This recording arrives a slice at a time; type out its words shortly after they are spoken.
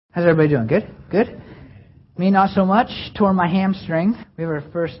How's everybody doing? Good? Good? Me, not so much. Tore my hamstring. We have our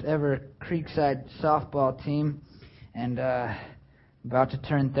first ever Creekside softball team, and about to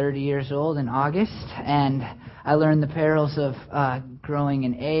turn 30 years old in August, and I learned the perils of growing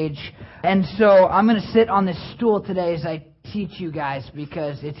in age. And so I'm going to sit on this stool today as I teach you guys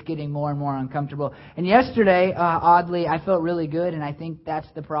because it's getting more and more uncomfortable. And yesterday, oddly, I felt really good, and I think that's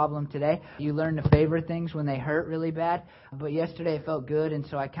the problem today. You learn to favor things when they hurt really bad, but yesterday it felt good, and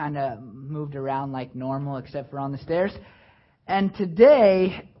so I kind of moved around like normal except for on the stairs. And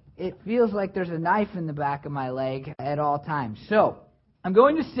today, it feels like there's a knife in the back of my leg at all times. So I'm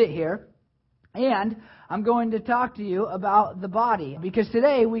going to sit here, and I'm going to talk to you about the body, because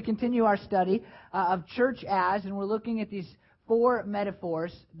today we continue our study of church as, and we're looking at these 4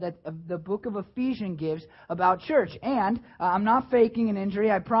 metaphors that the book of Ephesians gives about church. And I'm not faking an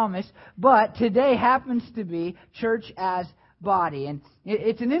injury, I promise, but today happens to be church as body. And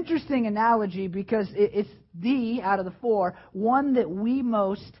it's an interesting analogy because it's out of the 4, one that we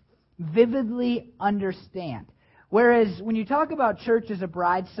most vividly understand. Whereas when you talk about church as a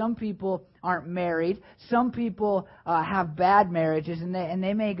bride, some people aren't married, some people have bad marriages, and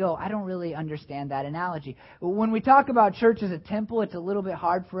they may go, I don't really understand that analogy. When we talk about church as a temple, it's a little bit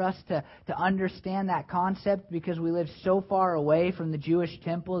hard for us to understand that concept because we live so far away from the Jewish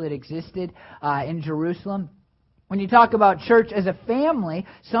temple that existed in Jerusalem. When you talk about church as a family,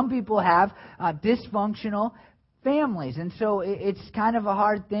 some people have dysfunctional families. And so it's kind of a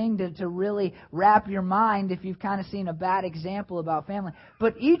hard thing to really wrap your mind if you've kind of seen a bad example about family.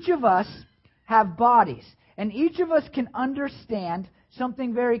 But each of us have bodies, and each of us can understand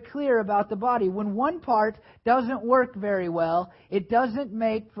something very clear about the body. When one part doesn't work very well, it doesn't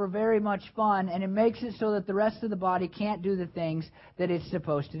make for very much fun, and it makes it so that the rest of the body can't do the things that it's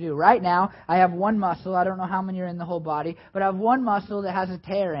supposed to do. Right now, I have one muscle. I don't know how many are in the whole body, but I have one muscle that has a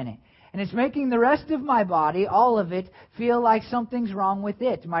tear in it. And it's making the rest of my body, all of it, feel like something's wrong with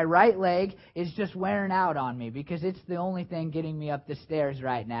it. My right leg is just wearing out on me because it's the only thing getting me up the stairs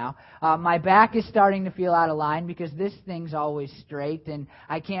right now. My back is starting to feel out of line because this thing's always straight and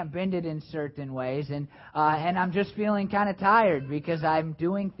I can't bend it in certain ways. And I'm just feeling kind of tired because I'm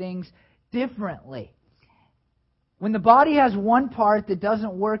doing things differently. When the body has one part that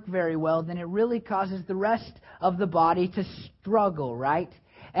doesn't work very well, then it really causes the rest of the body to struggle, right?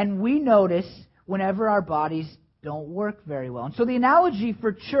 And we notice whenever our bodies don't work very well. And so the analogy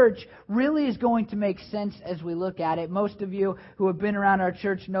for church really is going to make sense as we look at it. Most of you who have been around our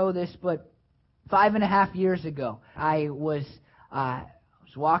church know this, but 5.5 years ago, I was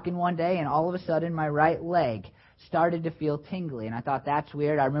walking one day, and all of a sudden my right leg started to feel tingly. And I thought, that's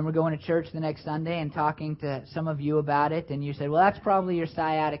weird. I remember going to church the next Sunday and talking to some of you about it, and you said, well, that's probably your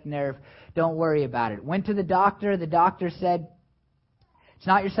sciatic nerve. Don't worry about it. Went to the doctor. The doctor said, it's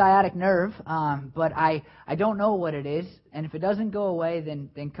not your sciatic nerve, but I don't know what it is, and if it doesn't go away,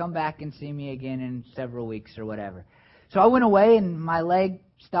 then come back and see me again in several weeks or whatever. So I went away, and my leg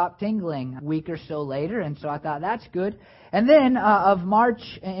stopped tingling a week or so later, and so I thought, that's good. And then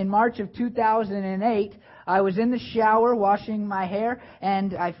in March of 2008, I was in the shower washing my hair,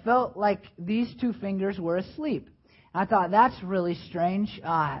 and I felt like these 2 fingers were asleep. I thought, that's really strange.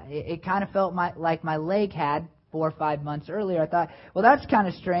 It kind of felt like my leg had 4 or 5 months earlier. I thought, well, that's kind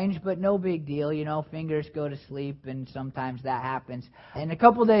of strange, but no big deal. You know, fingers go to sleep, and sometimes that happens. And a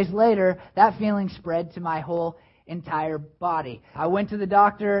couple days later, that feeling spread to my whole entire body. I went to the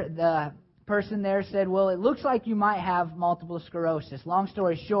doctor. The person there said, well, it looks like you might have multiple sclerosis. Long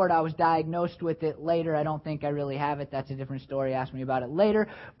story short, I was diagnosed with it later. I don't think I really have it. That's a different story. Ask me about it later.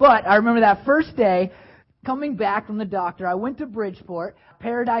 But I remember that first day, coming back from the doctor, I went to Bridgeport,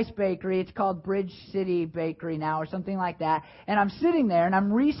 Paradise Bakery. It's called Bridge City Bakery now or something like that. And I'm sitting there and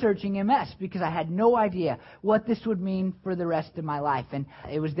I'm researching MS because I had no idea what this would mean for the rest of my life. And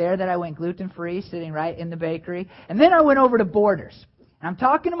it was there that I went gluten-free, sitting right in the bakery. And then I went over to Borders. And I'm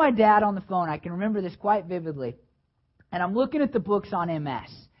talking to my dad on the phone. I can remember this quite vividly. And I'm looking at the books on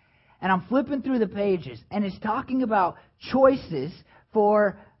MS. And I'm flipping through the pages. And it's talking about choices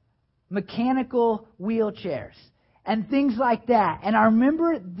for mechanical wheelchairs and things like that. And I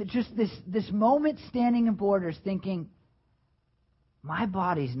remember just this moment standing in Borders thinking, my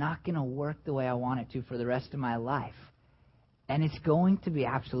body's not going to work the way I want it to for the rest of my life. And it's going to be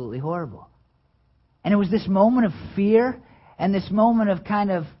absolutely horrible. And it was this moment of fear and this moment of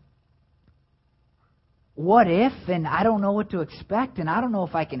kind of, what if, and I don't know what to expect, and I don't know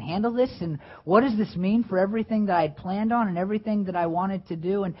if I can handle this, and what does this mean for everything that I had planned on and everything that I wanted to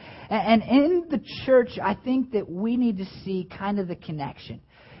do? And in the church, I think that we need to see kind of the connection.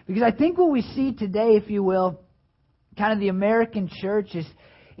 Because I think what we see today, if you will, kind of the American church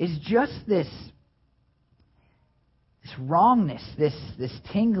is just this wrongness, this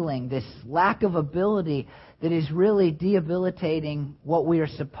tingling, this lack of ability that is really debilitating what we are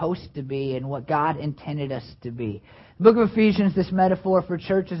supposed to be and what God intended us to be. The book of Ephesians, this metaphor for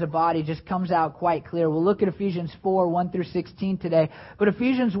church as a body just comes out quite clear. We'll look at Ephesians 4, 1 through 16 today. But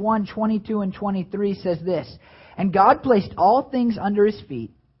Ephesians 1, 22 and 23 says this, "And God placed all things under His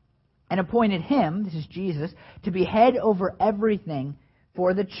feet and appointed Him," this is Jesus, "to be head over everything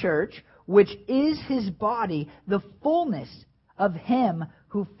for the church, which is His body, the fullness of Him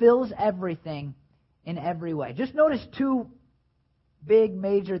who fills everything in every way." Just notice two big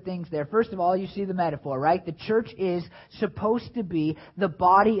major things there. First of all, you see the metaphor, right? The church is supposed to be the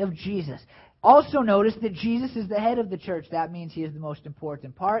body of Jesus. Also notice that Jesus is the head of the church. That means He is the most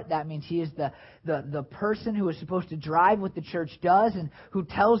important part. That means He is the person who is supposed to drive what the church does and who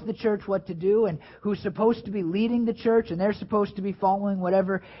tells the church what to do and who's supposed to be leading the church, and they're supposed to be following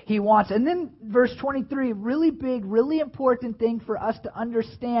whatever He wants. And then verse 23, really big, really important thing for us to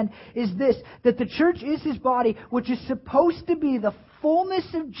understand is this, that the church is His body, which is supposed to be the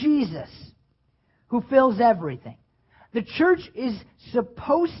fullness of Jesus who fills everything. The church is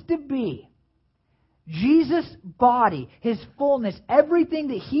supposed to be Jesus' body, His fullness, everything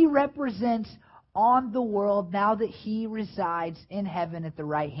that He represents on the world now that He resides in heaven at the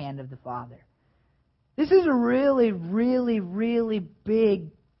right hand of the Father. This is a really, really, really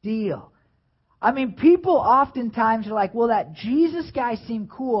big deal. I mean, people oftentimes are like, well, that Jesus guy seemed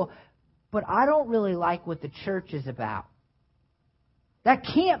cool, but I don't really like what the church is about. That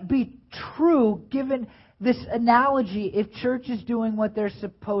can't be true given this analogy if church is doing what they're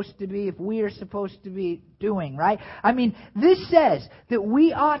supposed to be, if we are supposed to be doing, right? I mean, this says that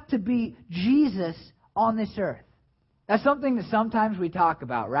we ought to be Jesus on this earth. That's something that sometimes we talk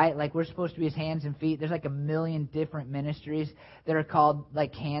about, right? Like we're supposed to be His hands and feet. There's like a million different ministries that are called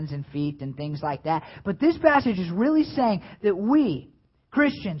like hands and feet and things like that. But this passage is really saying that we,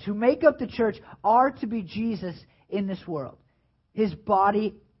 Christians who make up the church, are to be Jesus in this world. His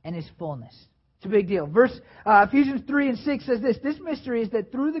body and His fullness. It's a big deal. Ephesians 3 and 6 says this, "This mystery is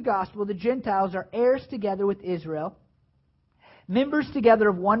that through the gospel the Gentiles are heirs together with Israel, members together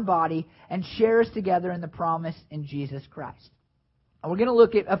of one body, and sharers together in the promise in Jesus Christ." And we're going to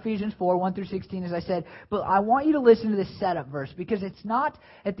look at Ephesians 4, 1 through 16, as I said, but I want you to listen to this setup verse, because it's not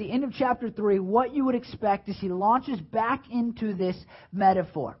at the end of chapter 3 what you would expect as he launches back into this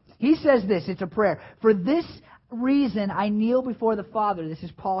metaphor. He says this, it's a prayer, "For this reason I kneel before the Father," this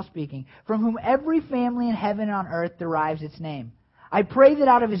is Paul speaking, "from whom every family in heaven and on earth derives its name. I pray that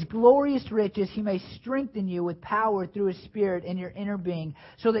out of His glorious riches He may strengthen you with power through His Spirit in your inner being,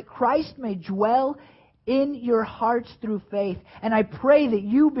 so that Christ may dwell in your hearts through faith. And I pray that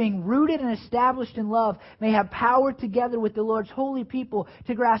you, being rooted and established in love, may have power together with the Lord's holy people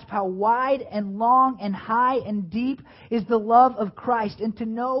to grasp how wide and long and high and deep is the love of Christ, and to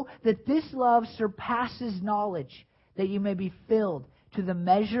know that this love surpasses knowledge, that you may be filled to the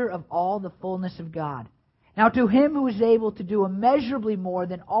measure of all the fullness of God. Now to Him who is able to do immeasurably more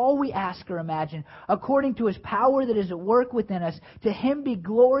than all we ask or imagine, according to His power that is at work within us, to Him be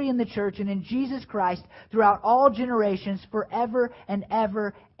glory in the church and in Jesus Christ throughout all generations, forever and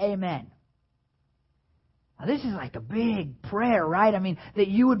ever. Amen." Now this is like a big prayer, right? I mean, that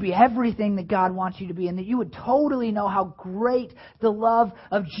you would be everything that God wants you to be, and that you would totally know how great the love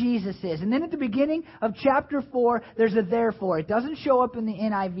of Jesus is. And then at the beginning of chapter 4, there's a therefore. It doesn't show up in the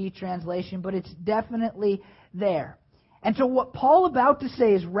NIV translation, but it's definitely there. And so what Paul about to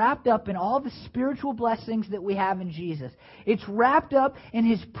say is wrapped up in all the spiritual blessings that we have in Jesus. It's wrapped up in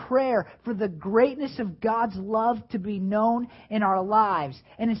his prayer for the greatness of God's love to be known in our lives.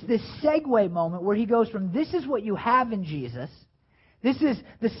 And it's this segue moment where he goes from, this is what you have in Jesus, this is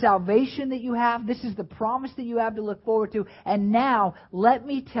the salvation that you have, this is the promise that you have to look forward to, and now let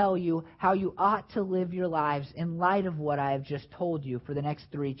me tell you how you ought to live your lives in light of what I have just told you for the next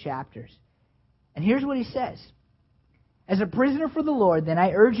 3 chapters. And here's what he says. "As a prisoner for the Lord, then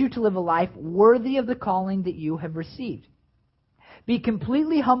I urge you to live a life worthy of the calling that you have received. Be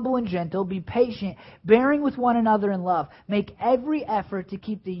completely humble and gentle. Be patient, bearing with one another in love. Make every effort to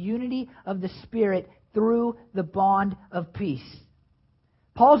keep the unity of the Spirit through the bond of peace."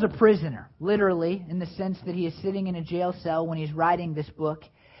 Paul's a prisoner, literally, in the sense that he is sitting in a jail cell when he's writing this book,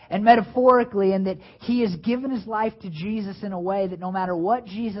 and metaphorically in that he has given his life to Jesus in a way that no matter what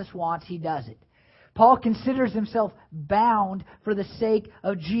Jesus wants, he does it. Paul considers himself bound for the sake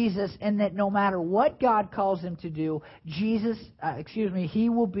of Jesus, and that no matter what God calls him to do, he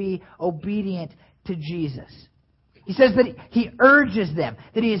will be obedient to Jesus. He says that He urges them,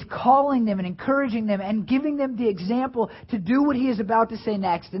 that He is calling them and encouraging them and giving them the example to do what He is about to say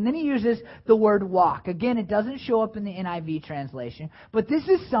next. And then He uses the word walk. Again, it doesn't show up in the NIV translation, but this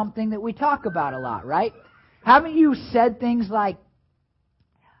is something that we talk about a lot, right? Haven't you said things like,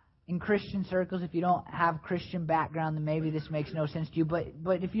 in Christian circles, if you don't have Christian background, then maybe this makes no sense to you, but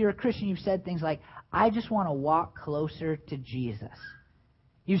if you're a Christian, you've said things like, I just want to walk closer to Jesus.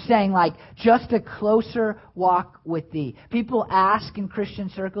 You're saying like, just a closer walk with Thee. People ask in Christian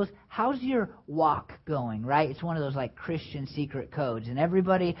circles, how's your walk going, right? It's one of those like Christian secret codes, and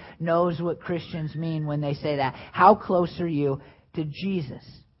everybody knows what Christians mean when they say that. How close are you to Jesus?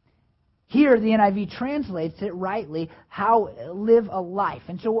 Here, the NIV translates it rightly, how live a life.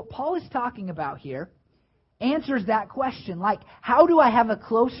 And so what Paul is talking about here answers that question, like, how do I have a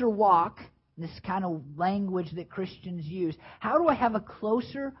closer walk? This kind of language that Christians use. How do I have a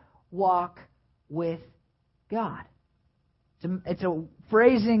closer walk with God? It's a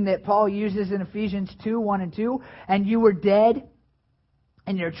phrasing that Paul uses in Ephesians 2:1-2. And you were dead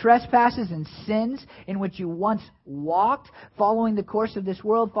in your trespasses and sins in which you once walked, following the course of this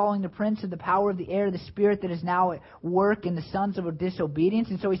world, following the prince of the power of the air, the spirit that is now at work in the sons of disobedience.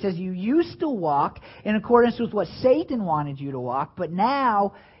 And so he says you used to walk in accordance with what Satan wanted you to walk, but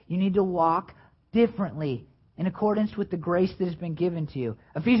now you need to walk differently in accordance with the grace that has been given to you.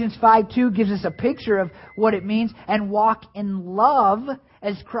 Ephesians 5:2 gives us a picture of what it means, and walk in love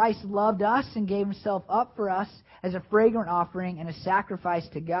as Christ loved us and gave Himself up for us as a fragrant offering and a sacrifice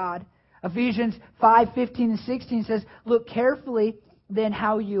to God. Ephesians 5:15-16 says, look carefully then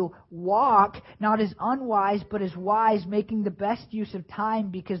how you walk, not as unwise, but as wise, making the best use of time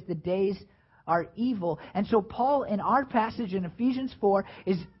because the days are evil. And so Paul, in our passage in Ephesians 4,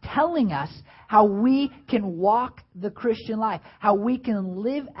 is telling us how we can walk the Christian life, how we can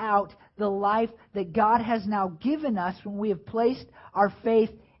live out the life that God has now given us when we have placed our faith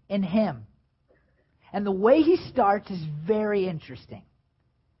in Him. And the way he starts is very interesting.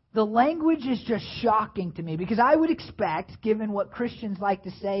 The language is just shocking to me because I would expect, given what Christians like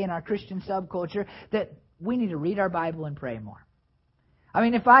to say in our Christian subculture, that we need to read our Bible and pray more.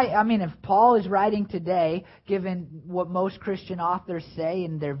 If Paul is writing today, given what most Christian authors say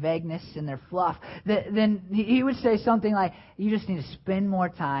in their vagueness and their fluff, then he would say something like, you just need to spend more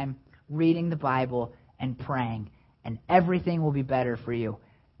time reading the Bible and praying, and everything will be better for you.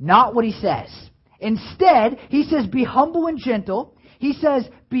 Not what he says. Instead, he says, be humble and gentle. He says,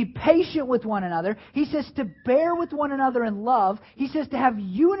 be patient with one another. He says to bear with one another in love. He says to have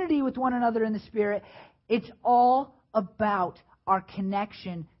unity with one another in the Spirit. It's all about our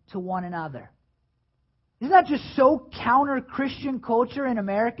connection to one another. Isn't that just so counter-Christian culture in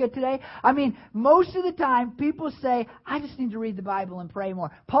America today? Most of the time people say, I just need to read the Bible and pray more.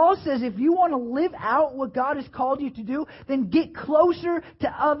 Paul says if you want to live out what God has called you to do, then get closer to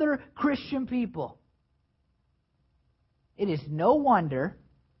other Christian people. It is no wonder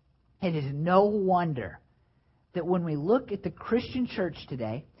that when we look at the Christian church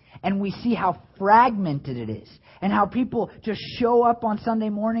today, and we see how fragmented it is, and how people just show up on Sunday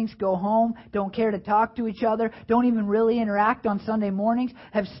mornings, go home, don't care to talk to each other, don't even really interact on Sunday mornings,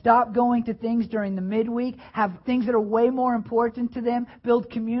 have stopped going to things during the midweek, have things that are way more important to them, build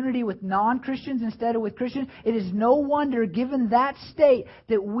community with non-Christians instead of with Christians. It is no wonder, given that state,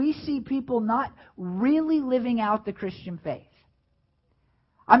 that we see people not really living out the Christian faith.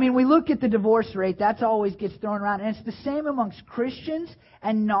 We look at the divorce rate, that's always gets thrown around, and it's the same amongst Christians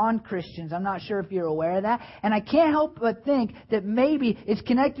and non-Christians. I'm not sure if you're aware of that. And I can't help but think that maybe it's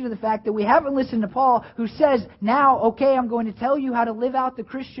connected to the fact that we haven't listened to Paul, who says, now, okay, I'm going to tell you how to live out the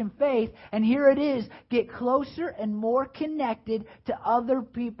Christian faith, and here it is, get closer and more connected to other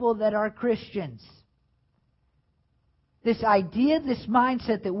people that are Christians. This idea, this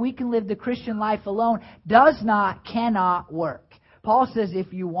mindset that we can live the Christian life alone cannot work. Paul says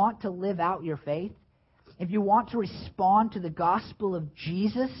if you want to live out your faith, if you want to respond to the gospel of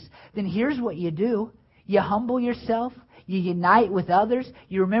Jesus, then here's what you do. You humble yourself. You unite with others.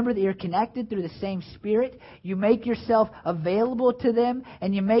 You remember that you're connected through the same Spirit. You make yourself available to them.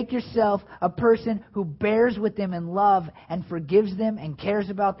 And you make yourself a person who bears with them in love and forgives them and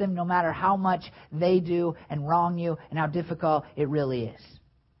cares about them no matter how much they do and wrong you and how difficult it really is.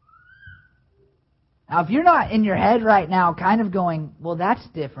 Now, if you're not in your head right now kind of going, well, that's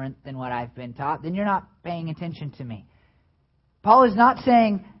different than what I've been taught, then you're not paying attention to me. Paul is not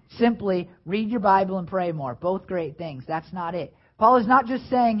saying simply read your Bible and pray more. Both great things. That's not it. Paul is not just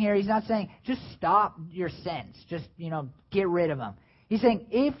saying here, he's not saying just stop your sins. Just, get rid of them. He's saying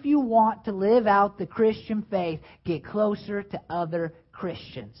if you want to live out the Christian faith, get closer to other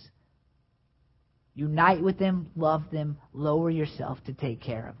Christians. Unite with them, love them, lower yourself to take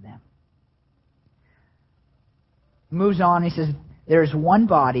care of them. Moves on, he says, there is one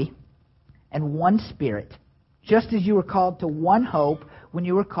body and one Spirit, just as you were called to one hope when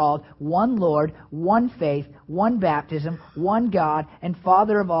you were called, one Lord, one faith, one baptism, one God and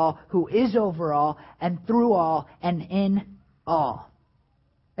Father of all, who is over all and through all and in all.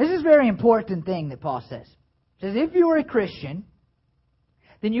 This is a very important thing that Paul says. He says, if you are a Christian,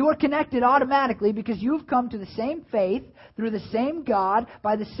 then you are connected automatically because you've come to the same faith, through the same God,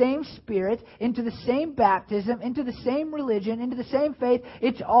 by the same Spirit, into the same baptism, into the same religion, into the same faith.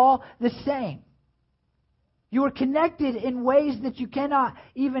 It's all the same. You are connected in ways that you cannot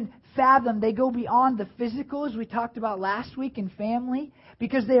even fathom. They go beyond the physical, as we talked about last week in family,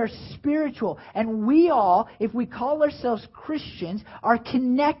 because they are spiritual. And we all, if we call ourselves Christians, are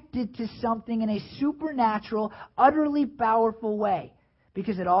connected to something in a supernatural, utterly powerful way.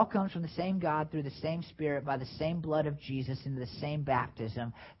 Because it all comes from the same God, through the same Spirit, by the same blood of Jesus, into the same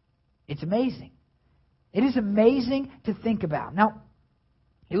baptism. It's amazing. It is amazing to think about. Now,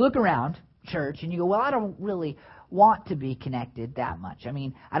 you look around church and you go, well, I don't really want to be connected that much. I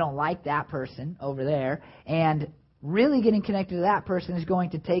mean, I don't like that person over there. And really getting connected to that person is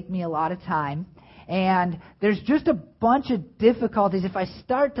going to take me a lot of time. And there's just a bunch of difficulties. If I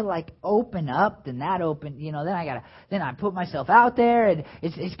start to open up, then I put myself out there, and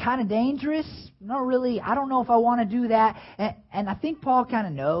it's kind of dangerous. I don't know if I want to do that. And I think Paul kind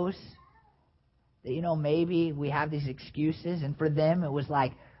of knows that, maybe we have these excuses, and for them it was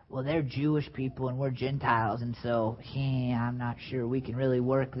like, well, they're Jewish people and we're Gentiles, and so I'm not sure we can really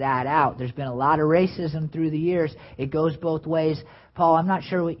work that out. There's been a lot of racism through the years. It goes both ways. Paul, I'm not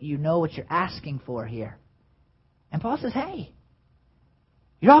sure what you're asking for here. And Paul says, hey,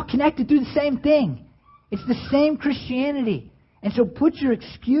 you're all connected through the same thing. It's the same Christianity. And so put your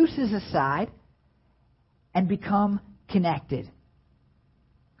excuses aside and become connected.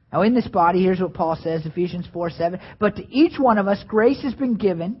 Now, in this body, here's what Paul says, Ephesians 4:7. But to each one of us, grace has been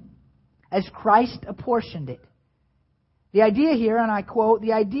given as Christ apportioned it. The idea here, and I quote,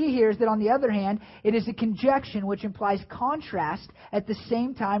 the idea here is that on the other hand, it is a conjunction which implies contrast at the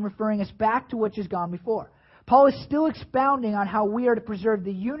same time, referring us back to what has gone before. Paul is still expounding on how we are to preserve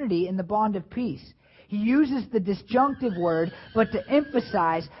the unity in the bond of peace. He uses the disjunctive word, but to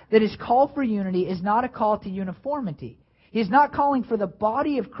emphasize that his call for unity is not a call to uniformity. He is not calling for the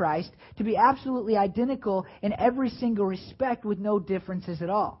body of Christ to be absolutely identical in every single respect with no differences at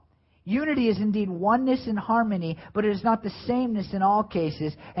all. Unity is indeed oneness and harmony, but it is not the sameness in all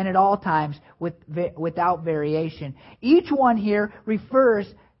cases and at all times without variation. Each one here refers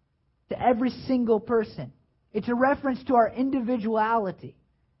to every single person. It's a reference to our individuality.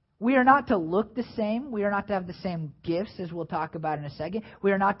 We are not to look the same. We are not to have the same gifts, as we'll talk about in a second.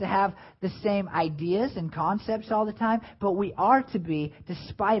 We are not to have the same ideas and concepts all the time. But we are to be,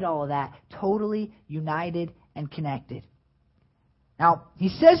 despite all of that, totally united and connected. Now, he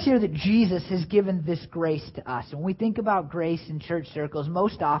says here that Jesus has given this grace to us. When we think about grace in church circles,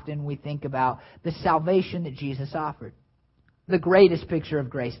 most often we think about the salvation that Jesus offered. The greatest picture of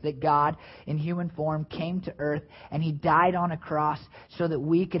grace, that God in human form came to earth and He died on a cross so that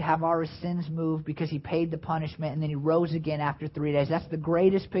we could have our sins moved because He paid the punishment, and then He rose again after 3 days. That's the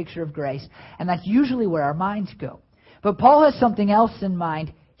greatest picture of grace, and that's usually where our minds go. But Paul has something else in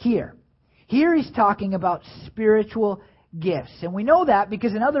mind here. Here he's talking about spiritual gifts. And we know that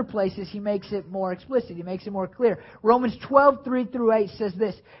because in other places he makes it more explicit. He makes it more clear. Romans 12:3-8 says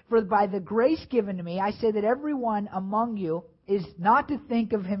this, "For by the grace given to me, I say that everyone among you is not to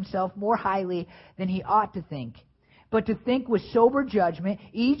think of himself more highly than he ought to think, but to think with sober judgment,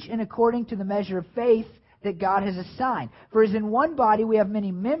 each in according to the measure of faith that God has assigned. For as in one body we have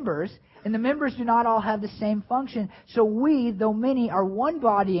many members, and the members do not all have the same function, so we, though many, are one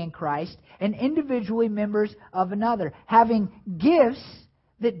body in Christ, and individually members of another, having gifts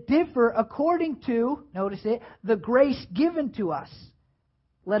that differ according to," notice it, "the grace given to us.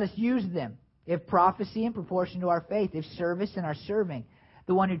 Let us use them. If prophecy, in proportion to our faith. If service, in our serving.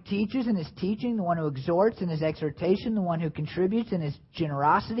 The one who teaches in his teaching. The one who exhorts in his exhortation. The one who contributes in his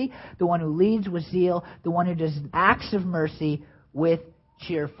generosity. The one who leads with zeal. The one who does acts of mercy with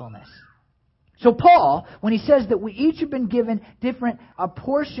cheerfulness." So Paul, when he says that we each have been given different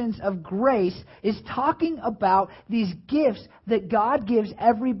portions of grace, is talking about these gifts that God gives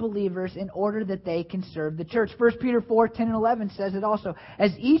every believer in order that they can serve the church. 1 Peter 4:10-11 says it also.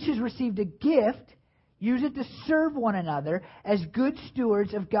 "As each has received a gift, use it to serve one another as good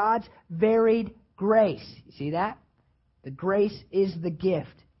stewards of God's varied grace." You see that? The grace is the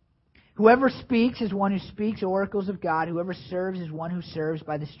gift. Whoever speaks is one who speaks oracles of God. Whoever serves is one who serves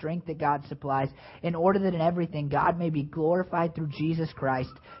by the strength that God supplies, in order that in everything God may be glorified through Jesus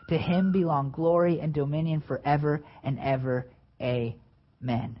Christ. To Him belong glory and dominion forever and ever.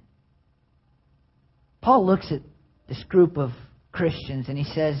 Amen. Paul looks at this group of Christians and he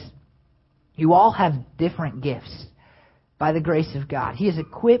says, you all have different gifts by the grace of God. He has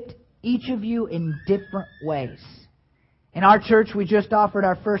equipped each of you in different ways. In our church, we just offered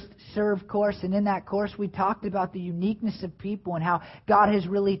our first Serve course, and in that course we talked about the uniqueness of people and how God has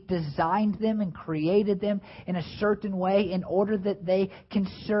really designed them and created them in a certain way in order that they can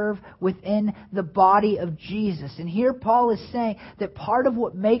serve within the body of Jesus. And here Paul is saying that part of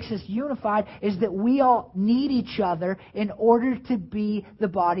what makes us unified is that we all need each other in order to be the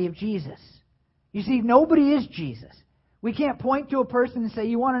body of Jesus. You see, nobody is Jesus. We can't point to a person and say,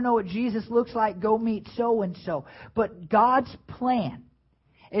 you want to know what Jesus looks like, go meet so-and-so. But God's plan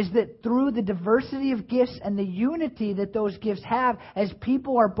is that through the diversity of gifts and the unity that those gifts have, as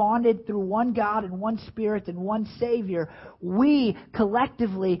people are bonded through one God and one Spirit and one Savior, we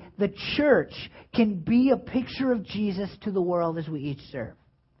collectively, the church, can be a picture of Jesus to the world as we each serve.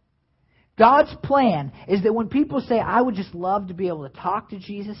 God's plan is that when people say, I would just love to be able to talk to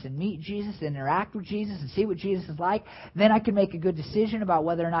Jesus and meet Jesus and interact with Jesus and see what Jesus is like, then I can make a good decision about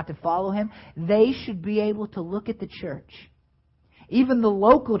whether or not to follow Him, they should be able to look at the church, even the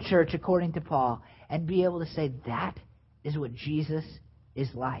local church according to Paul, and be able to say, that is what Jesus is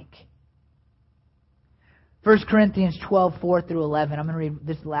like. 1 Corinthians 12, 4 through 11. I'm going to read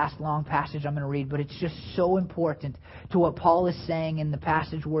this last long passage I'm going to read, but it's just so important to what Paul is saying in the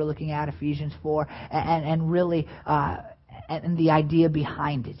passage we're looking at, Ephesians 4, and really and the idea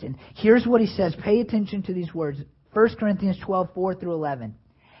behind it. And here's what he says. Pay attention to these words. 1 Corinthians 12, 4 through 11.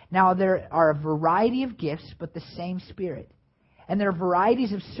 Now there are a variety of gifts, but the same Spirit. And there are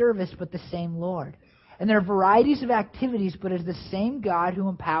varieties of service, but the same Lord. And there are varieties of activities, but it is the same God who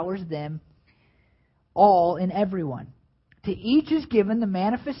empowers them all in everyone. To each is given the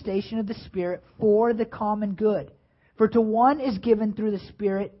manifestation of the Spirit for the common good. For to one is given through the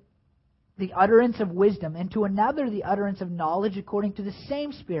Spirit the utterance of wisdom, and to another the utterance of knowledge according to the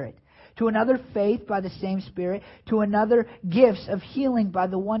same Spirit. To another faith by the same Spirit. To another gifts of healing by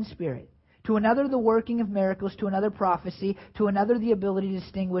the one Spirit. To another the working of miracles, to another prophecy, to another the ability to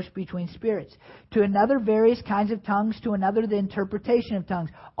distinguish between spirits, to another various kinds of tongues, to another the interpretation of tongues.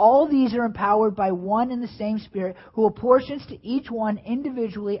 All these are empowered by one and the same Spirit, who apportions to each one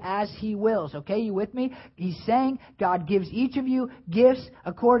individually as He wills. Okay, you with me? He's saying God gives each of you gifts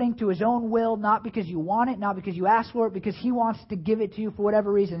according to His own will, not because you want it, not because you ask for it, because He wants to give it to you for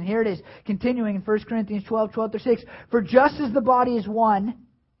whatever reason. And here it is, continuing in 1 Corinthians 12, 12 through 6. For just as the body is one,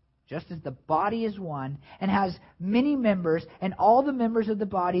 and has many members, and all the members of the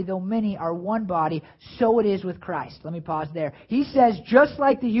body, though many, are one body, so it is with Christ. Let me pause there. He says, just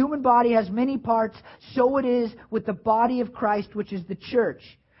like the human body has many parts, so it is with the body of Christ, which is the church.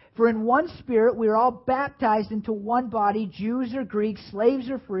 For in one Spirit we are all baptized into one body, Jews or Greeks, slaves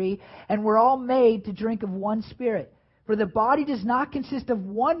or free, and we're all made to drink of one Spirit. For the body does not consist of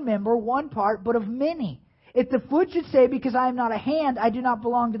one member, one part, but of many. If the foot should say, because I am not a hand, I do not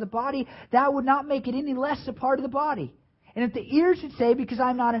belong to the body, that would not make it any less a part of the body. And if the ear should say, because I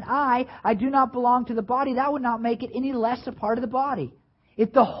am not an eye, I do not belong to the body, that would not make it any less a part of the body.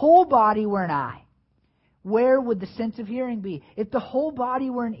 If the whole body were an eye, where would the sense of hearing be? If the whole body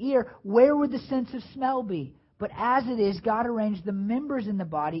were an ear, where would the sense of smell be? But as it is, God arranged the members in the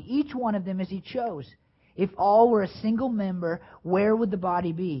body, each one of them as He chose. If all were a single member, where would the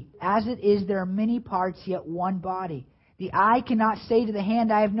body be? As it is, there are many parts, yet one body. The eye cannot say to the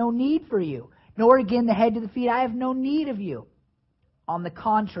hand, I have no need for you, nor again the head to the feet, I have no need of you. On the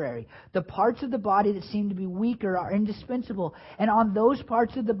contrary, the parts of the body that seem to be weaker are indispensable, and on those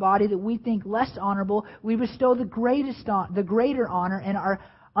parts of the body that we think less honorable, we bestow the greater honor, and our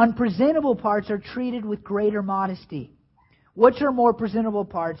unpresentable parts are treated with greater modesty. Which are more presentable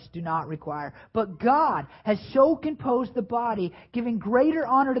parts do not require. But God has so composed the body, giving greater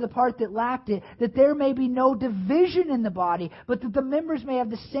honor to the part that lacked it, that there may be no division in the body, but that the members may have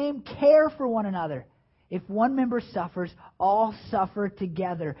the same care for one another. If one member suffers, all suffer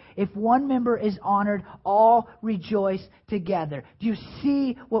together. If one member is honored, all rejoice together. Do you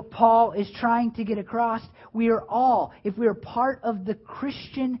see what Paul is trying to get across? We are all, if we are part of the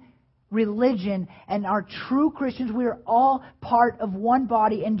Christian religion and are true Christians, we are all part of one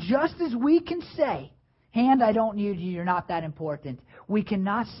body. And just as we can say, hand, I don't need you, you're not that important, we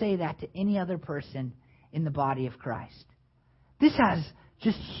cannot say that to any other person in the body of Christ. This has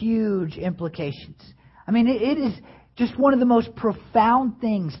just huge implications. I mean, it is just one of the most profound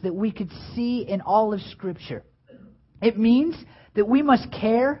things that we could see in all of Scripture. It means that we must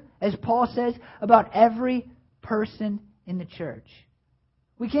care, as Paul says, about every person in the church.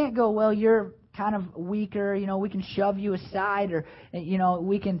 We can't go, well, you're kind of weaker, we can shove you aside, or, you're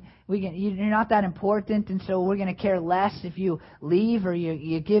not that important, and so we're going to care less if you leave or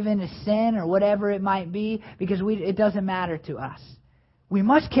you give in to sin or whatever it might be, because it doesn't matter to us. We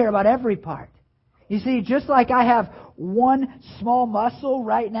must care about every part. You see, just like I have one small muscle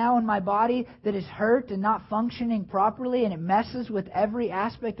right now in my body that is hurt and not functioning properly, and it messes with every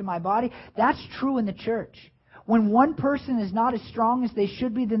aspect of my body, that's true in the church. When one person is not as strong as they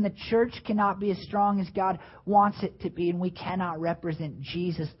should be, then the church cannot be as strong as God wants it to be, and we cannot represent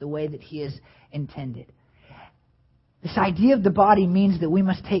Jesus the way that He is intended. This idea of the body means that we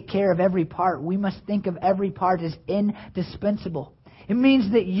must take care of every part. We must think of every part as indispensable. It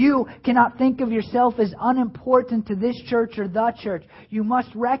means that you cannot think of yourself as unimportant to this church or the church. You must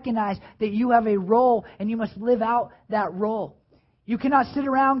recognize that you have a role, and you must live out that role. You cannot sit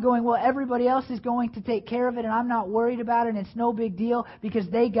around going, well, everybody else is going to take care of it and I'm not worried about it and it's no big deal because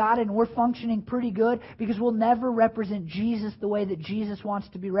they got it and we're functioning pretty good, because we'll never represent Jesus the way that Jesus wants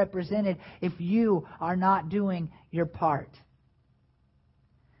to be represented if you are not doing your part.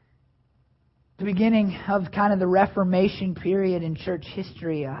 The beginning of kind of the Reformation period in church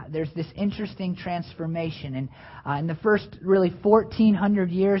history, there's this interesting transformation. And in the first really 1,400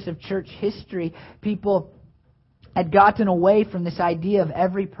 years of church history, people had gotten away from this idea of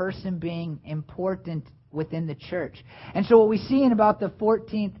every person being important within the church. And so what we see in about the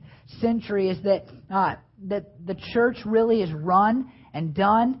 14th century is that the church really is run and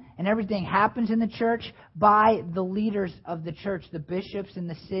done, and everything happens in the church by the leaders of the church, the bishops in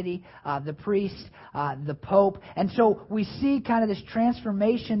the city, the priests, the pope. And so we see kind of this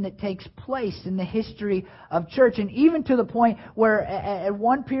transformation that takes place in the history of church, and even to the point where at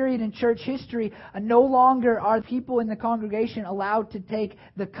one period in church history, no longer are people in the congregation allowed to take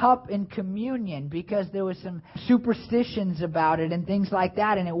the cup in communion because there was some superstitions about it and things like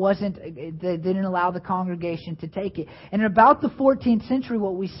that, and they didn't allow the congregation to take it. And in about the 14th century,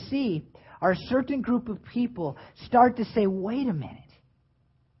 what we see are a certain group of people start to say, wait a minute,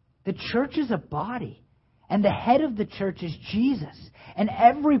 the church is a body, and the head of the church is Jesus, and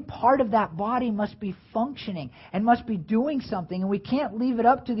every part of that body must be functioning and must be doing something, and we can't leave it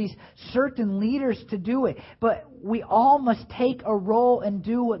up to these certain leaders to do it, but we all must take a role and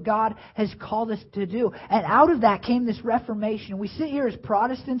do what God has called us to do. And out of that came this Reformation. We sit here as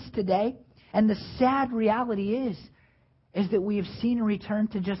Protestants today, and the sad reality is that we have seen a return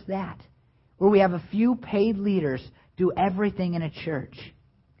to just that, where we have a few paid leaders do everything in a church.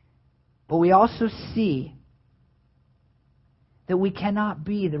 But we also see that we cannot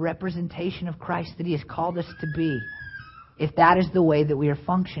be the representation of Christ that He has called us to be if that is the way that we are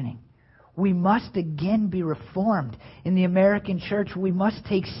functioning. We must again be reformed. In the American church, we must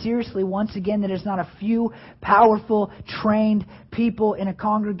take seriously once again that there's not a few powerful, trained people in a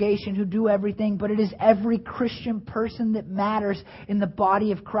congregation who do everything, but it is every Christian person that matters in the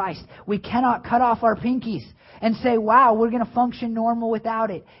body of Christ. We cannot cut off our pinkies and say, wow, we're going to function normal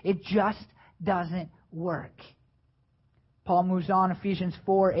without it. It just doesn't work. Paul moves on, Ephesians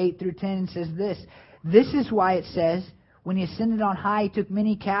 4, 8 through 10, and says this. This is why it says, when He ascended on high, He took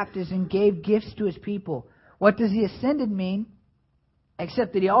many captives and gave gifts to His people. What does He ascended mean?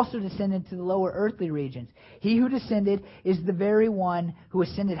 Except that He also descended to the lower earthly regions. He who descended is the very one who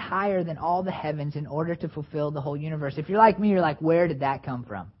ascended higher than all the heavens in order to fulfill the whole universe. If you're like me, you're like, where did that come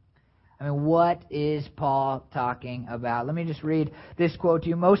from? I mean, what is Paul talking about? Let me just read this quote to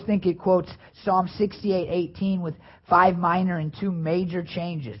you. Most think it quotes Psalm 68:18 with 5 minor and 2 major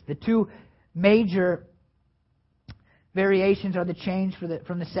changes. The 2 major variations are the change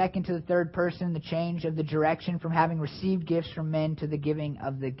from the second to the third person, the change of the direction from having received gifts from men to the giving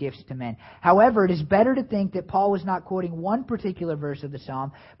of the gifts to men. However, it is better to think that Paul was not quoting one particular verse of the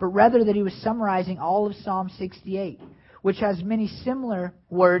psalm, but rather that he was summarizing all of Psalm 68, which has many similar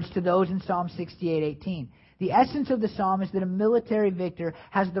words to those in Psalm 68:18. The essence of the psalm is that a military victor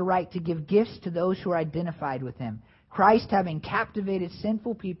has the right to give gifts to those who are identified with him. Christ, having captivated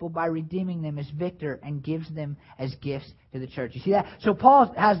sinful people by redeeming them, is victor and gives them as gifts to the church. You see that? So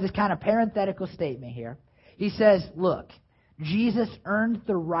Paul has this kind of parenthetical statement here. He says, look, Jesus earned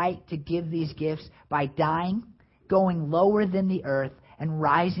the right to give these gifts by dying, going lower than the earth, and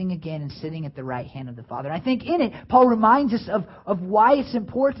rising again and sitting at the right hand of the Father. And I think in it, Paul reminds us of why it's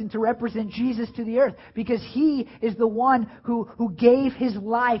important to represent Jesus to the earth. Because He is the one who gave His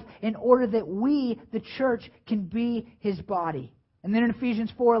life in order that we, the church, can be His body. And then in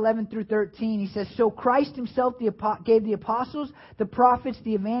Ephesians 4:11 through 13, he says, "So Christ himself gave the apostles, the prophets,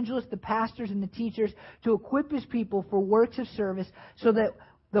 the evangelists, the pastors, and the teachers to equip his people for works of service, so that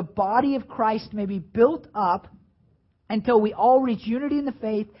the body of Christ may be built up until we all reach unity in the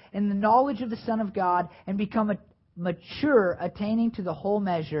faith and the knowledge of the Son of God and become mature, attaining to the whole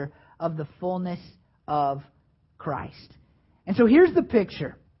measure of the fullness of Christ." And so here's the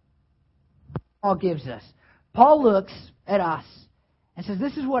picture Paul gives us. Paul looks at us and says,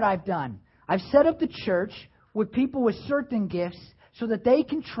 this is what I've done. I've set up the church with people with certain gifts so that they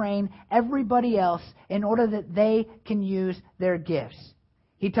can train everybody else in order that they can use their gifts.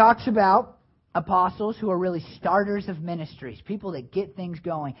 He talks about apostles who are really starters of ministries, people that get things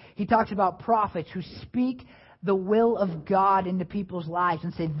going. He talks about prophets who speak the will of God into people's lives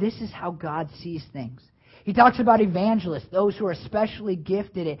and say, this is how God sees things. He talks about evangelists, those who are especially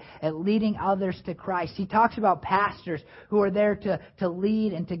gifted at leading others to Christ. He talks about pastors who are there to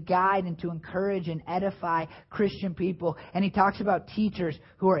lead and to guide and to encourage and edify Christian people. And he talks about teachers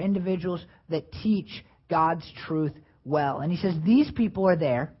who are individuals that teach God's truth well. And he says these people are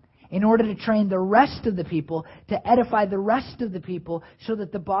there in order to train the rest of the people, to edify the rest of the people, so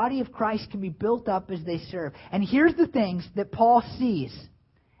that the body of Christ can be built up as they serve. And here's the things that Paul sees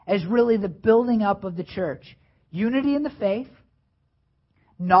as really the building up of the church: unity in the faith,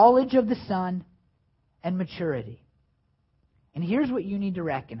 knowledge of the Son, and maturity. And here's what you need to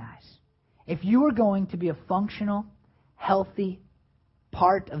recognize. If you are going to be a functional, healthy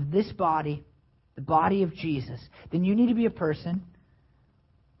part of this body, the body of Jesus, then you need to be a person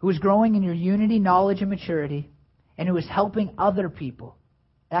who is growing in your unity, knowledge, and maturity, and who is helping other people.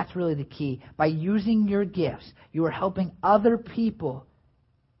 That's really the key. By using your gifts, you are helping other people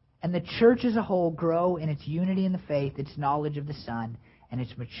and the church as a whole grow in its unity in the faith, its knowledge of the Son, and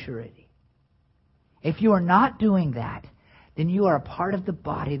its maturity. If you are not doing that, then you are a part of the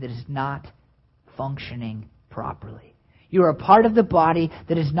body that is not functioning properly. You are a part of the body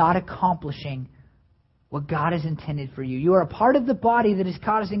that is not accomplishing what God has intended for you. You are a part of the body that is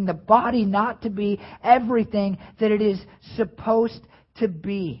causing the body not to be everything that it is supposed to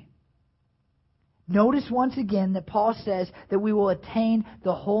be. Notice once again that Paul says that we will attain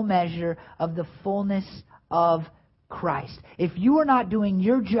the whole measure of the fullness of Christ. If you are not doing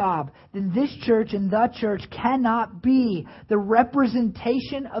your job, then this church and the church cannot be the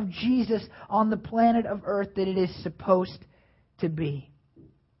representation of Jesus on the planet of earth that it is supposed to be.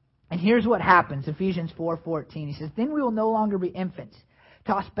 And here's what happens, Ephesians 4:14. He says, "Then we will no longer be infants,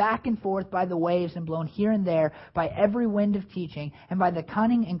 tossed back and forth by the waves and blown here and there by every wind of teaching and by the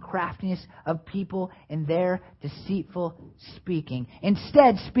cunning and craftiness of people in their deceitful speaking.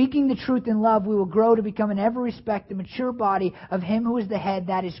 Instead, speaking the truth in love, we will grow to become in every respect the mature body of Him who is the head,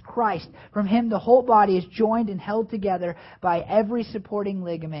 that is Christ. From Him the whole body is joined and held together by every supporting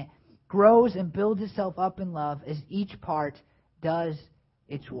ligament, grows and builds itself up in love as each part does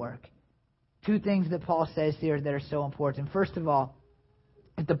its work." Two things that Paul says here that are so important. First of all,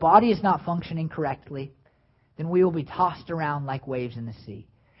 if the body is not functioning correctly, then we will be tossed around like waves in the sea.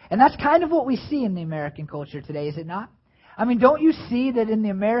 And that's kind of what we see in the American culture today, is it not? I mean, don't you see that in the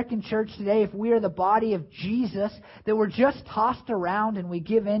American church today, if we are the body of Jesus, that we're just tossed around and we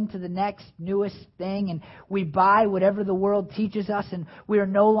give in to the next newest thing and we buy whatever the world teaches us, and we are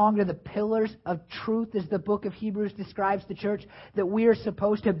no longer the pillars of truth, as the book of Hebrews describes the church that we are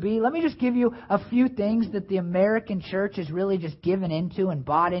supposed to be? Let me just give you a few things that the American church has really just given into and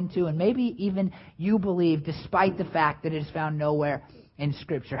bought into, and maybe even you believe, despite the fact that it is found nowhere in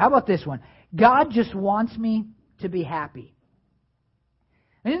Scripture. How about this one? God just wants me to be happy.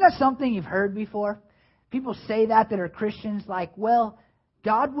 Isn't that something you've heard before? People say that are Christians, like, well,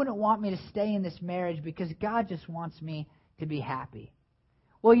 God wouldn't want me to stay in this marriage because God just wants me to be happy.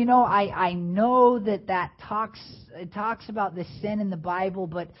 Well, you know, I know that talks about this sin in the Bible,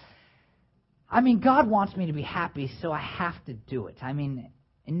 but I mean, God wants me to be happy, so I have to do it. I mean,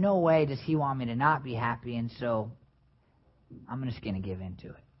 in no way does He want me to not be happy, and so I'm just going to give in to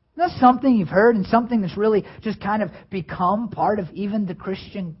it. That's something you've heard and something that's really just kind of become part of even the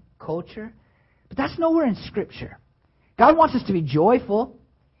Christian culture. But that's nowhere in Scripture. God wants us to be joyful.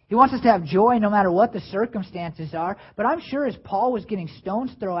 He wants us to have joy no matter what the circumstances are. But I'm sure as Paul was getting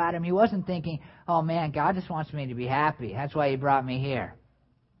stones thrown at him, he wasn't thinking, oh man, God just wants me to be happy. That's why He brought me here.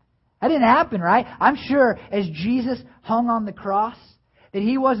 That didn't happen, right? I'm sure as Jesus hung on the cross, that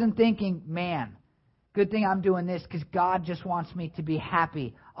He wasn't thinking, man, good thing I'm doing this because God just wants me to be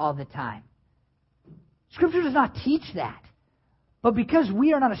happy all the time. Scripture does not teach that. But because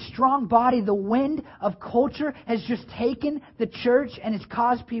we are not a strong body, the wind of culture has just taken the church and it's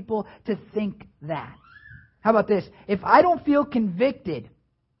caused people to think that. How about this? If I don't feel convicted,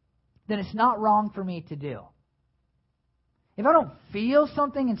 then it's not wrong for me to do. If I don't feel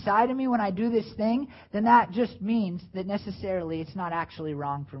something inside of me when I do this thing, then that just means that necessarily it's not actually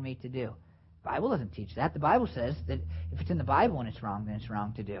wrong for me to do. The Bible doesn't teach that. The Bible says that if it's in the Bible and it's wrong, then it's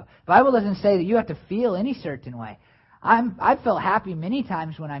wrong to do. The Bible doesn't say that you have to feel any certain way. I've felt happy many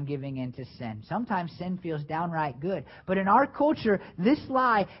times when I'm giving in to sin. Sometimes sin feels downright good. But in our culture, this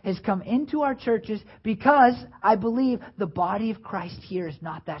lie has come into our churches because I believe the body of Christ here is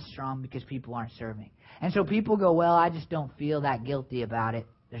not that strong because people aren't serving. And so people go, well, I just don't feel that guilty about it.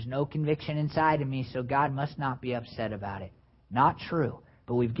 There's no conviction inside of me, so God must not be upset about it. Not true,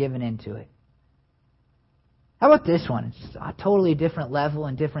 but we've given into it. How about this one? It's a totally different level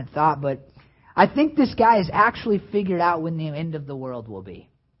and different thought, but I think this guy has actually figured out when the end of the world will be.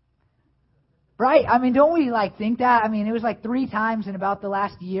 Right? I mean, don't we think that? I mean, it was 3 times in about the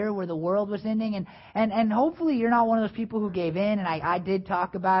last year where the world was ending. And hopefully you're not one of those people who gave in. And I did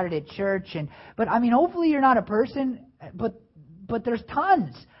talk about it at church. But I mean, hopefully you're not a person. But there's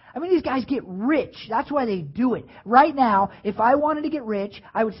tons. I mean, these guys get rich. That's why they do it. Right now, if I wanted to get rich,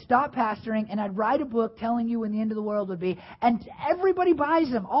 I would stop pastoring and I'd write a book telling you when the end of the world would be. And everybody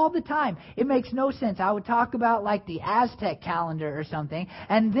buys them all the time. It makes no sense. I would talk about the Aztec calendar or something.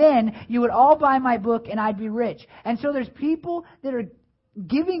 And then you would all buy my book and I'd be rich. And so there's people that are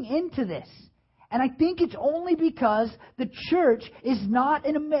giving into this. And I think it's only because the church is not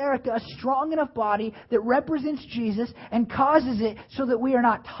in America a strong enough body that represents Jesus and causes it so that we are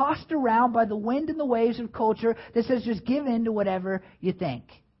not tossed around by the wind and the waves of culture that says just give in to whatever you think.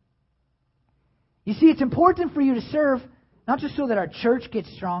 You see, it's important for you to serve, not just so that our church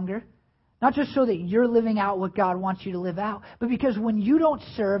gets stronger, not just so that you're living out what God wants you to live out, but because when you don't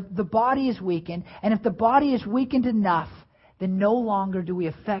serve, the body is weakened. And if the body is weakened enough, then no longer do we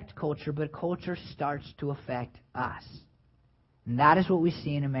affect culture, but culture starts to affect us. And that is what we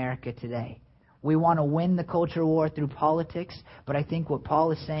see in America today. We want to win the culture war through politics, but I think what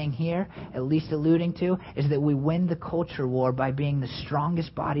Paul is saying here, at least alluding to, is that we win the culture war by being the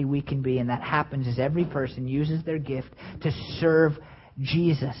strongest body we can be, and that happens as every person uses their gift to serve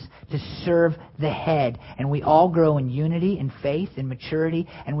Jesus, to serve the head. And we all grow in unity and faith and maturity,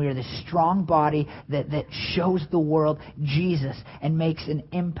 and we are the strong body that shows the world Jesus and makes an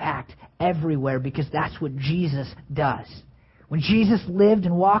impact everywhere because that's what Jesus does. When Jesus lived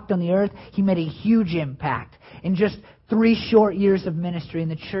and walked on the earth, He made a huge impact. In just 3 short years of ministry,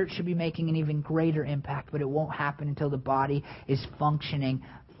 and the church should be making an even greater impact, but it won't happen until the body is functioning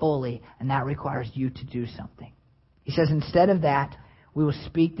fully, and that requires you to do something. He says, instead of that, we will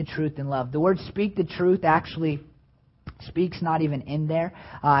speak the truth in love. The word speak the truth actually speak's not even in there.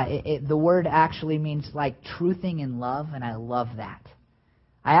 The word actually means truthing in love, and I love that.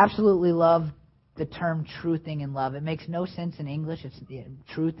 I absolutely love the term truthing in love. It makes no sense in English.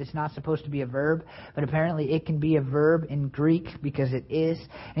 Truth is not supposed to be a verb, but apparently it can be a verb in Greek because it is.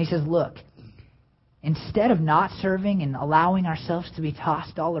 And he says, look, instead of not serving and allowing ourselves to be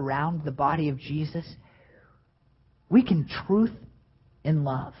tossed all around the body of Jesus, we can truth in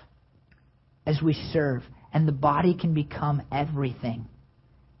love as we serve, and the body can become everything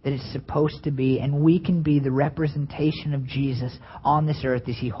that it's supposed to be, and we can be the representation of Jesus on this earth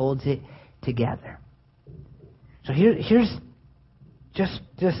as He holds it together. So here's just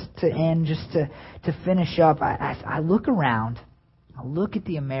to end, just to finish up. I look around. I look at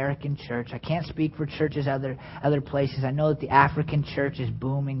the American church. I can't speak for churches other places. I know that the African church is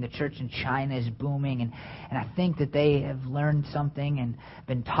booming. The church in China is booming. And I think that they have learned something and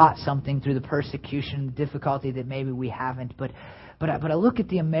been taught something through the persecution, the difficulty that maybe we haven't. But I look at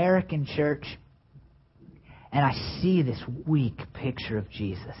the American church and I see this weak picture of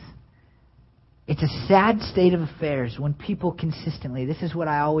Jesus. It's a sad state of affairs when people consistently, this is what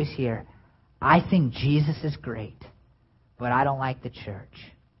I always hear, I think Jesus is great, but I don't like the church.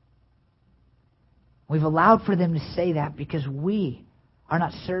 We've allowed for them to say that because we are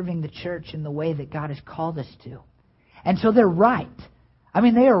not serving the church in the way that God has called us to. And so they're right. I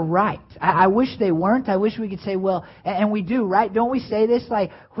mean, they are right. I wish they weren't. I wish we could say, well, and we do, right? Don't we say this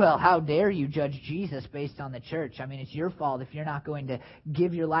well, how dare you judge Jesus based on the church? I mean, it's your fault if you're not going to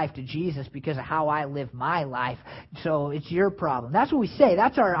give your life to Jesus because of how I live my life. So it's your problem. That's what we say.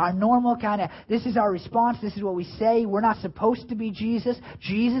 That's our normal kind of, this is our response. This is what we say. We're not supposed to be Jesus.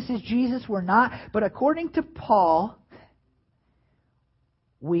 Jesus is Jesus. We're not. But according to Paul,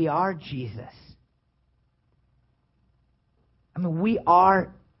 we are Jesus. I mean, we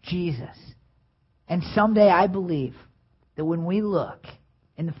are Jesus. And someday I believe that when we look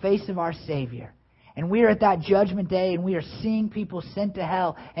in the face of our Savior and we are at that judgment day and we are seeing people sent to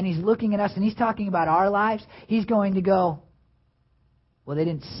hell, and He's looking at us and He's talking about our lives, He's going to go, well, they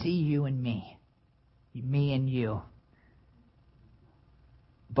didn't see you and me and you.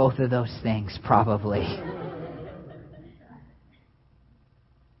 Both of those things, probably.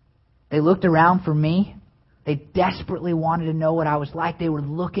 They looked around for me. They desperately wanted to know what I was like. They were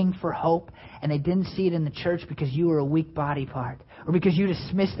looking for hope, and they didn't see it in the church because you were a weak body part, or because you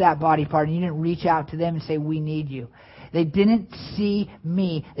dismissed that body part and you didn't reach out to them and say, we need you. They didn't see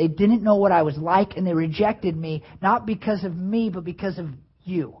me. They didn't know what I was like, and they rejected me, not because of me, but because of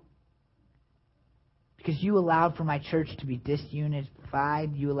you. Because you allowed for my church to be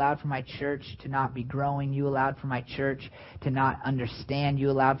disunified. You allowed for my church to not be growing. You allowed for my church to not understand.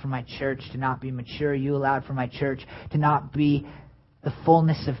 You allowed for my church to not be mature. You allowed for my church to not be the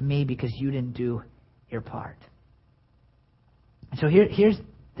fullness of me because you didn't do your part. And so here's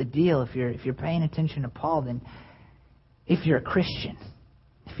the deal. If you're paying attention to Paul, then if you're a Christian,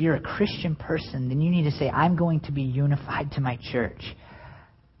 if you're a Christian person, then you need to say, I'm going to be unified to my church.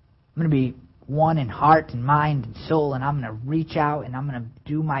 I'm going to be one in heart and mind and soul, and I'm going to reach out and I'm going to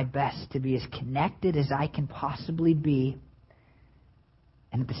do my best to be as connected as I can possibly be.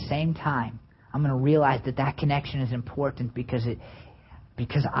 And at the same time, I'm going to realize that connection is important because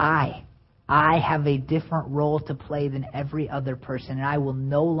I have a different role to play than every other person, and I will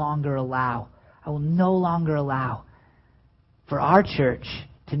no longer allow for our church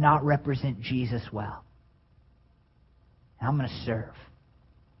to not represent Jesus well. And I'm going to serve.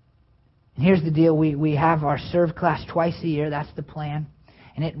 And here's the deal. We have our serve class twice a year. That's the plan.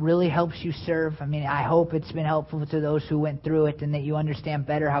 And it really helps you serve. I mean, I hope it's been helpful to those who went through it and that you understand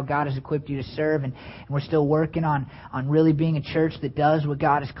better how God has equipped you to serve. And we're still working on really being a church that does what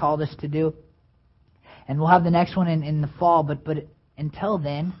God has called us to do. And we'll have the next one in the fall. But until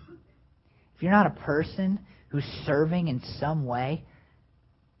then, if you're not a person who's serving in some way,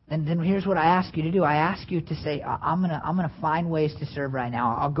 then here's what I ask you to do. I ask you to say, I'm gonna find ways to serve right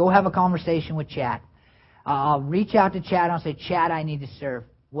now. I'll go have a conversation with Chad. I'll reach out to Chad and I'll say, Chad, I need to serve.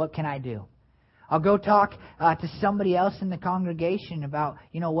 What can I do? I'll go talk to somebody else in the congregation about,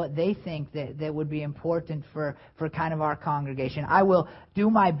 what they think that would be important for kind of our congregation. I will do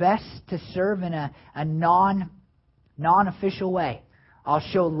my best to serve in a non-official way. I'll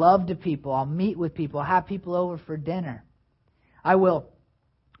show love to people. I'll meet with people. I'll have people over for dinner. I will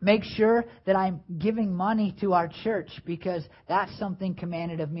make sure that I'm giving money to our church because that's something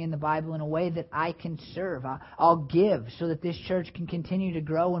commanded of me in the Bible in a way that I can serve. I'll give so that this church can continue to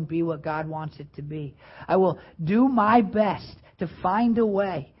grow and be what God wants it to be. I will do my best to find a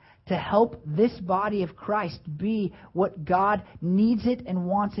way to help this body of Christ be what God needs it and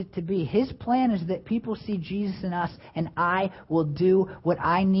wants it to be. His plan is that people see Jesus in us, and I will do what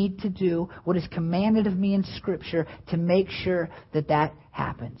I need to do, what is commanded of me in Scripture, to make sure that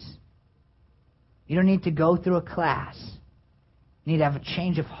happens. You don't need to go through a class. You need to have a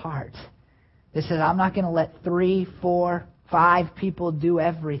change of heart that says, I'm not going to let 3, 4, 5 people do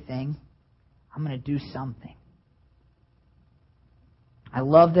everything. I'm going to do something. I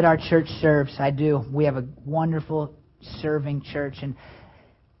love that our church serves. I do. We have a wonderful serving church. And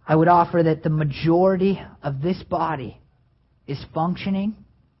I would offer that the majority of this body is functioning.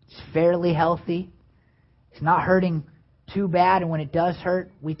 It's fairly healthy. It's not hurting too bad. And when it does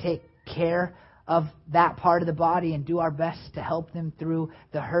hurt, we take care of that part of the body and do our best to help them through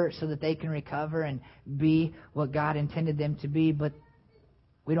the hurt so that they can recover and be what God intended them to be. But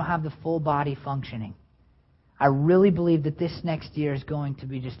we don't have the full body functioning. I really believe that this next year is going to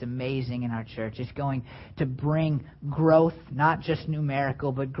be just amazing in our church. It's going to bring growth, not just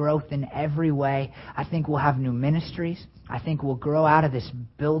numerical, but growth in every way. I think we'll have new ministries. I think we'll grow out of this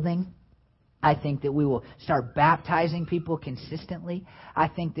building. I think that we will start baptizing people consistently. I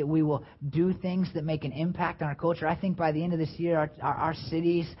think that we will do things that make an impact on our culture. I think by the end of this year, our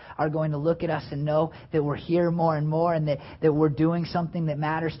cities are going to look at us and know that we're here more and more and that we're doing something that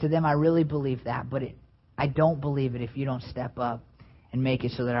matters to them. I really believe that, but I don't believe it if you don't step up and make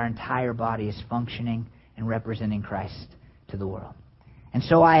it so that our entire body is functioning and representing Christ to the world. And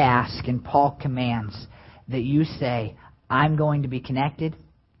so I ask, and Paul commands, that you say, I'm going to be connected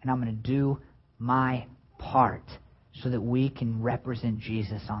and I'm going to do my part so that we can represent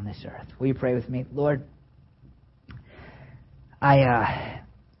Jesus on this earth. Will you pray with me? Lord, God,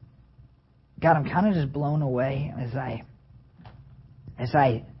 I'm kind of just blown away as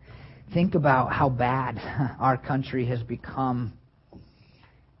I think about how bad our country has become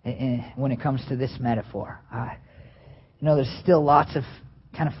when it comes to this metaphor. There's still lots of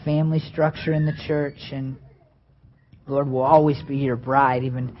kind of family structure in the church, and Lord, we'll always be your bride,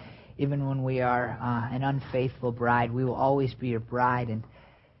 even even when we are an unfaithful bride, we will always be your bride. And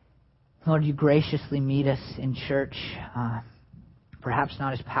Lord, you graciously meet us in church, perhaps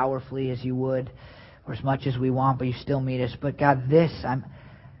not as powerfully as you would or as much as we want, but you still meet us. But God,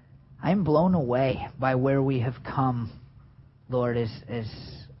 I'm blown away by where we have come, Lord, as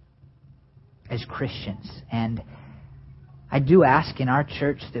Christians. And I do ask in our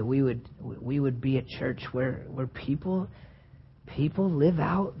church that we would be a church where people live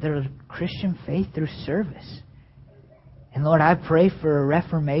out their Christian faith through service. And Lord, I pray for a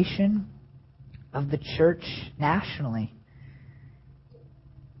reformation of the church nationally.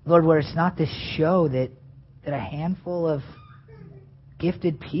 Lord, where it's not this show that a handful of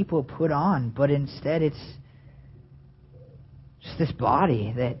gifted people put on, but instead it's just this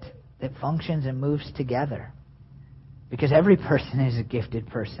body that functions and moves together. Because every person is a gifted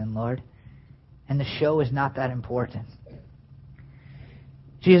person, Lord. And the show is not that important.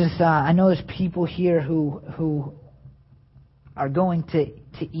 Jesus, I know there's people here who are going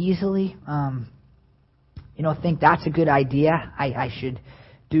to easily think that's a good idea. I should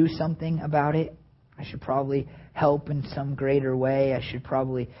do something about it. I should probably help in some greater way. I should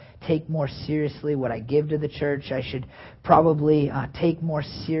probably take more seriously what I give to the church. I should probably take more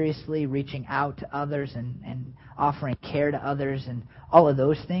seriously reaching out to others and offering care to others and all of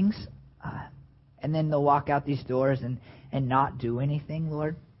those things. And then they'll walk out these doors and not do anything,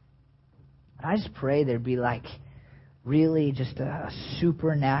 Lord. I just pray there'd be really just a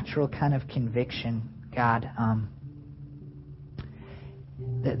supernatural kind of conviction, God,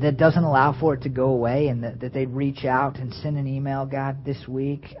 that doesn't allow for it to go away, and that they'd reach out and send an email, God, this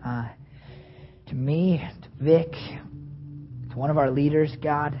week to me, to Vic, to one of our leaders,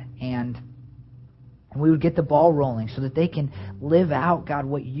 God, and we would get the ball rolling so that they can live out, God,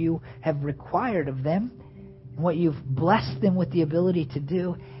 what you have required of them and what you've blessed them with the ability to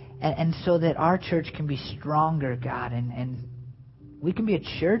do, and so that our church can be stronger, God, and we can be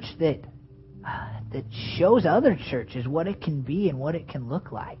a church that shows other churches what it can be and what it can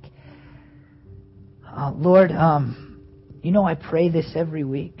look like. Lord, I pray this every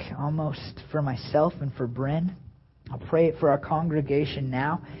week, almost for myself and for Bryn. I'll pray it for our congregation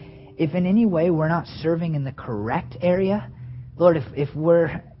now. If in any way we're not serving in the correct area, Lord, if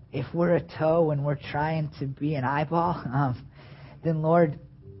we're a toe and we're trying to be an eyeball, then Lord,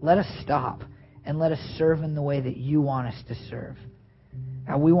 let us stop and let us serve in the way that you want us to serve.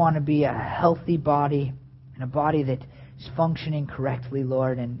 We want to be a healthy body and a body that is functioning correctly,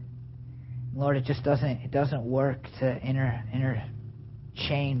 Lord. And Lord, it doesn't work to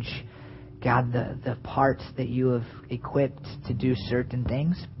interchange, God, the parts that you have equipped to do certain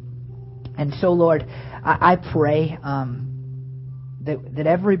things. And so, Lord, I pray that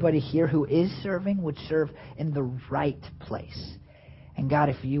everybody here who is serving would serve in the right place. And God,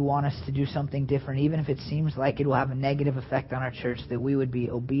 if you want us to do something different, even if it seems like it will have a negative effect on our church, that we would be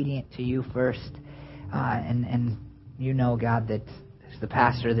obedient to you first. And you know, God, that as the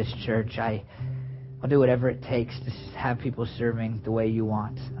pastor of this church, I'll do whatever it takes to have people serving the way you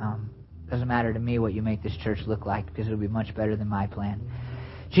want. Doesn't matter to me what you make this church look like, because it'll be much better than my plan.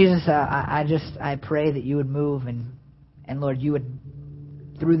 Jesus, I pray that you would move, and Lord, you would,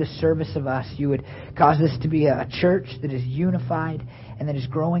 through the service of us, you would cause this to be a church that is unified and that is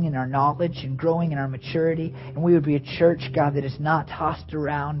growing in our knowledge and growing in our maturity. And we would be a church, God, that is not tossed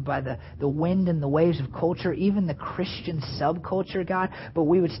around by the wind and the waves of culture, even the Christian subculture, God, but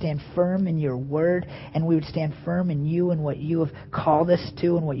we would stand firm in your word, and we would stand firm in you and what you have called us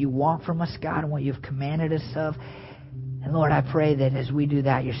to and what you want from us, God, and what you've commanded us of. And Lord, I pray that as we do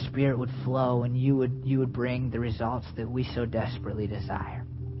that, your Spirit would flow and you would bring the results that we so desperately desire.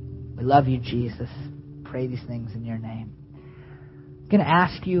 We love you, Jesus. Pray these things in your name. I'm going to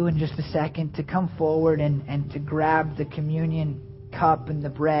ask you in just a second to come forward and to grab the communion cup and the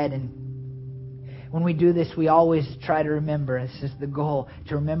bread. And when we do this, we always try to remember, this is the goal,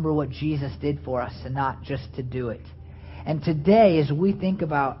 to remember what Jesus did for us and not just to do it. And today, as we think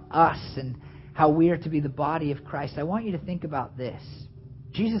about us and how we are to be the body of Christ, I want you to think about this.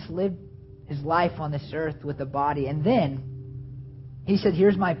 Jesus lived his life on this earth with a body, and then he said,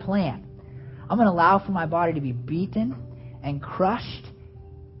 here's my plan. I'm going to allow for my body to be beaten and crushed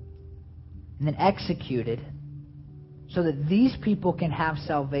and then executed so that these people can have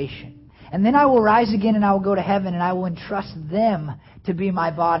salvation. And then I will rise again and I will go to heaven and I will entrust them to be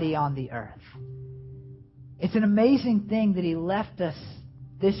my body on the earth. It's an amazing thing that he left us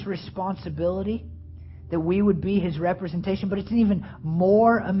this responsibility, that we would be his representation. But it's an even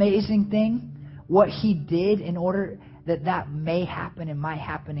more amazing thing what he did in order that may happen and might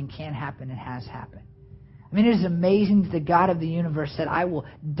happen and can happen and has happened. I mean, it is amazing that the God of the universe said, I will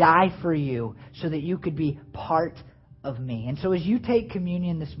die for you so that you could be part of me. And so as you take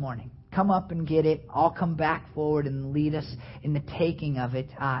communion this morning, come up and get it. I'll come back forward and lead us in the taking of it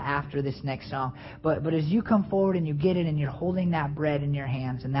after this next song. But as you come forward and you get it and you're holding that bread in your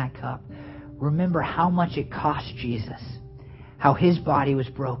hands and that cup, remember how much it cost Jesus, how His body was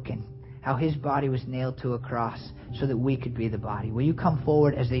broken, how His body was nailed to a cross so that we could be the body. Will you come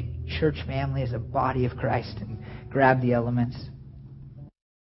forward as a church family, as a body of Christ, and grab the elements?